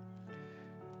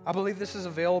 I believe this is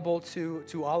available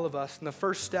to all of us. And the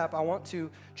first step I want to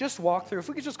just walk through, if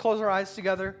we could just close our eyes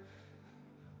together.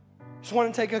 Just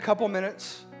want to take a couple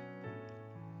minutes.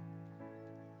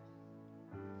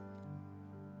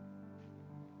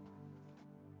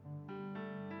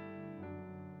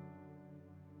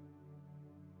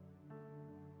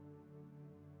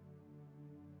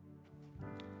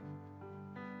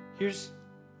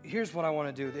 Here's what I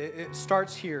want to do. It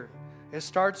starts here. It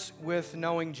starts with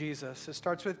knowing Jesus. It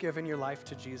starts with giving your life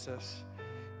to Jesus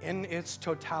in its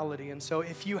totality. And so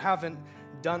if you haven't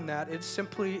done that, it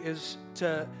simply is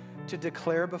to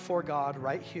declare before God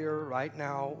right here, right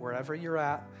now, wherever you're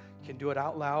at. You can do it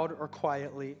out loud or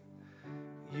quietly.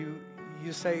 You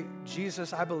say,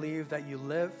 Jesus, I believe that you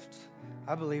lived.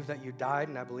 I believe that you died,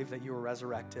 and I believe that you were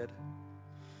resurrected.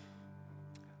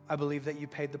 I believe that you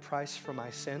paid the price for my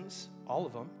sins, all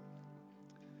of them.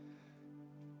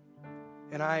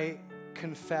 And I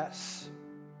confess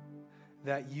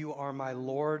that you are my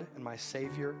Lord and my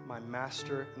Savior, my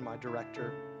Master and my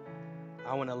Director.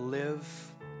 I want to live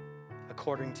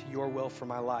according to your will for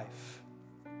my life.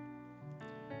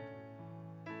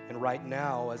 And right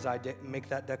now, as I make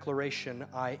that declaration,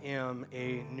 I am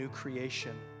a new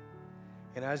creation.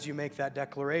 And as you make that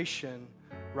declaration,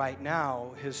 right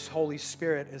now, His Holy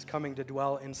Spirit is coming to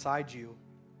dwell inside you.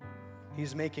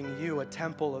 He's making you a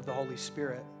temple of the Holy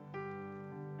Spirit.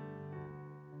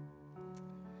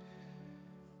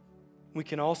 We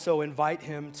can also invite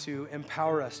Him to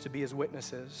empower us to be His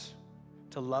witnesses,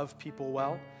 to love people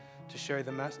well, to share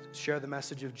the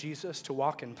message of Jesus, to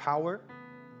walk in power.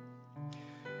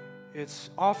 It's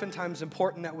oftentimes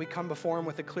important that we come before Him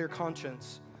with a clear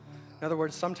conscience. In other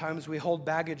words, sometimes we hold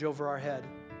baggage over our head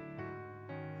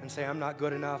and say, I'm not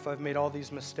good enough, I've made all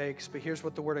these mistakes. But here's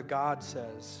what the Word of God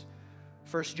says.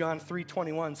 1 John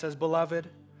 3:21 says, Beloved,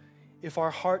 if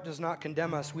our heart does not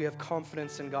condemn us, we have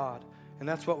confidence in God. And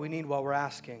that's what we need while we're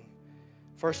asking.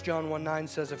 1 John 1:9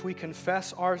 says, if we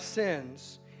confess our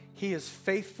sins, He is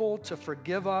faithful to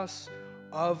forgive us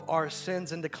of our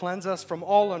sins and to cleanse us from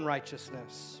all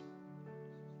unrighteousness.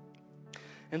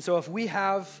 And so if we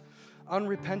have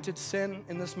unrepented sin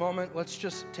in this moment, let's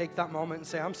just take that moment and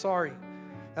say, I'm sorry.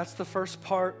 That's the first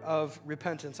part of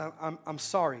repentance. I'm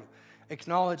sorry.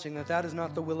 Acknowledging that that is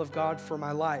not the will of God for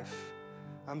my life.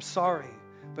 I'm sorry.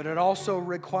 But it also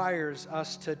requires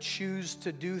us to choose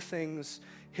to do things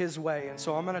His way. And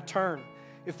so I'm going to turn.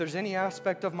 If there's any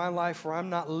aspect of my life where I'm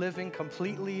not living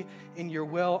completely in your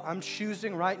will, I'm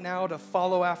choosing right now to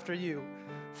follow after you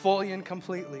fully and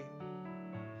completely.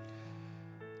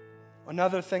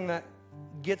 Another thing that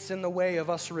gets in the way of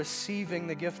us receiving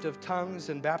the gift of tongues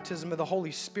and baptism of the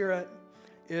Holy Spirit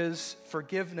is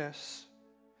forgiveness.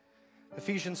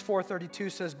 Ephesians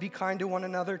 4:32 says, be kind to one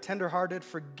another, tenderhearted,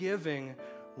 forgiving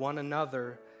one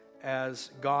another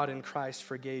as God in Christ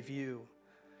forgave you.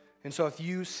 And so if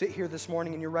you sit here this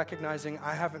morning and you're recognizing,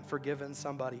 I haven't forgiven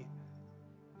somebody.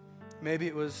 Maybe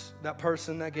it was that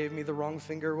person that gave me the wrong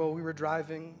finger while we were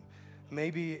driving.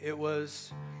 Maybe it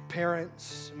was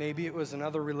parents. Maybe it was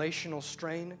another relational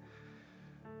strain.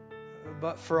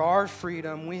 But for our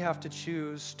freedom, we have to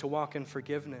choose to walk in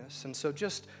forgiveness. And so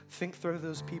just think through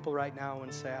those people right now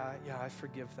and say, I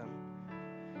forgive them.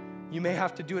 You may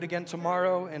have to do it again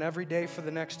tomorrow and every day for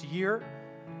the next year.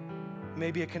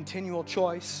 Maybe a continual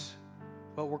choice,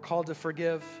 but we're called to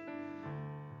forgive.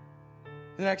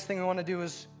 The next thing I want to do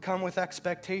is come with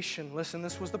expectation. Listen,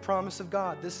 this was the promise of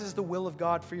God. This is the will of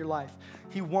God for your life.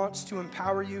 He wants to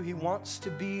empower you. He wants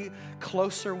to be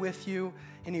closer with you,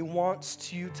 and He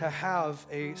wants you to have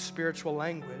a spiritual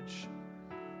language.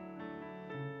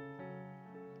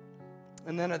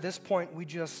 And then at this point, we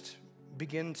just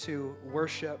begin to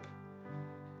worship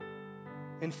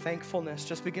in thankfulness.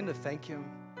 Just begin to thank Him.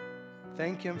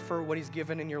 Thank Him for what He's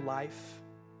given in your life.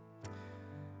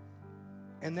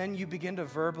 And then you begin to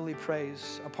verbally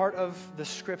praise. A part of the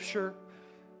scripture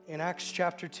in Acts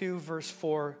chapter 2, verse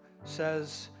 4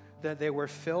 says that they were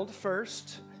filled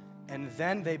first, and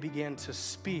then they began to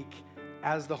speak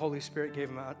as the Holy Spirit gave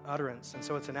them utterance. And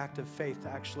so it's an act of faith to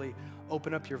actually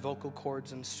open up your vocal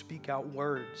cords and speak out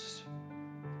words.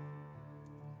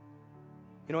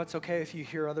 You know, it's okay if you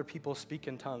hear other people speak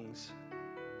in tongues,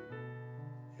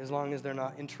 as long as they're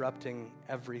not interrupting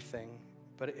everything.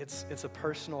 But it's a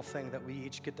personal thing that we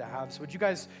each get to have. So would you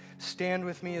guys stand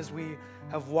with me as we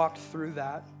have walked through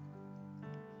that?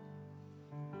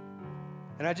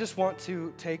 And I just want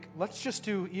to let's just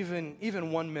do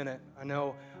even 1 minute. I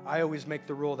know I always make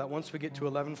the rule that once we get to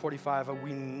 11:45,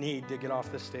 we need to get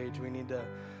off the stage. We need to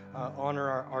honor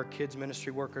our kids'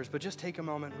 ministry workers. But just take a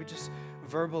moment. We just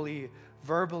verbally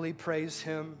praise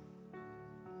him.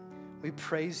 We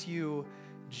praise you,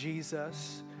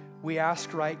 Jesus. We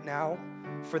ask right now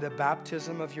for the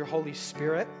baptism of your Holy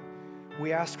Spirit.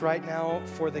 We ask right now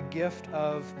for the gift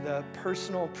of the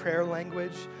personal prayer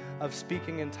language of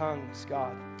speaking in tongues,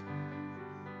 God.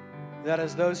 That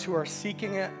as those who are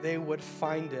seeking it, they would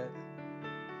find it.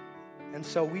 And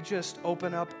so we just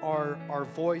open up our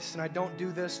voice, and I don't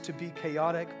do this to be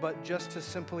chaotic, but just to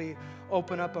simply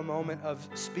open up a moment of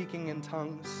speaking in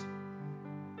tongues.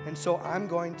 And so I'm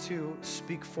going to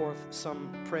speak forth some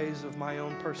praise of my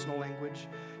own personal language.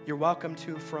 You're welcome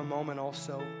to for a moment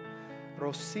also.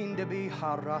 Rosindebi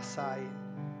harasai,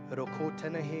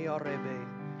 rokotenehi arebe,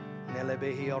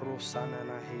 nelebehi arosana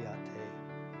nahiate,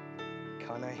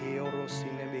 kanahi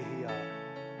orosinebihia,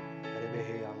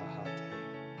 rebehi alahate.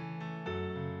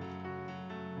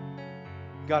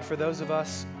 God, for those of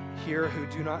us here who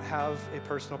do not have a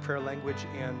personal prayer language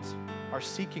and are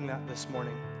seeking that this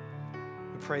morning,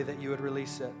 we pray that you would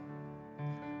release it.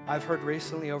 I've heard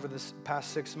recently over this past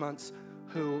 6 months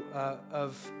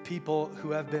of people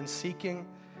who have been seeking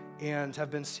and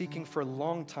have been seeking for a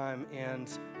long time,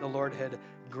 and the Lord had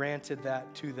granted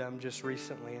that to them just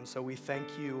recently. And so we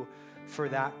thank you for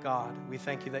that, God. We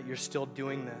thank you that you're still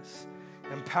doing this.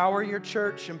 Empower your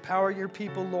church, empower your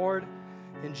people, Lord.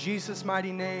 In Jesus'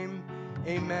 mighty name,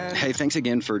 amen. Hey, thanks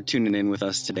again for tuning in with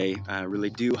us today. I really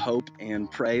do hope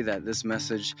and pray that this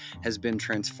message has been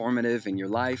transformative in your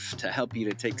life to help you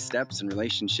to take steps in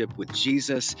relationship with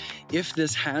Jesus. If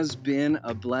this has been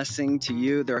a blessing to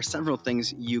you, there are several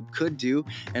things you could do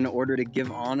in order to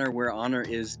give honor where honor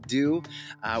is due.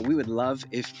 We would love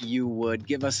if you would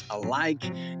give us a like,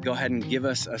 go ahead and give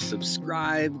us a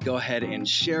subscribe, go ahead and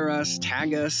share us,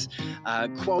 tag us,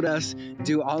 quote us,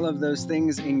 do all of those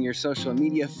things in your social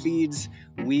media feeds.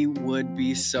 We would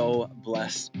be so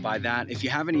blessed by that. If you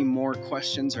have any more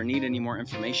questions or need any more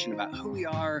information about who we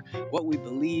are, what we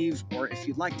believe, or if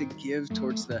you'd like to give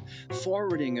towards the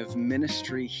forwarding of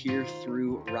ministry here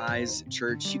through Rise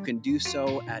Church, you can do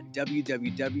so at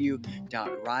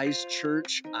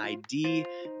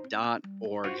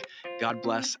www.risechurchid.org. God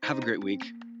bless. Have a great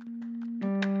week.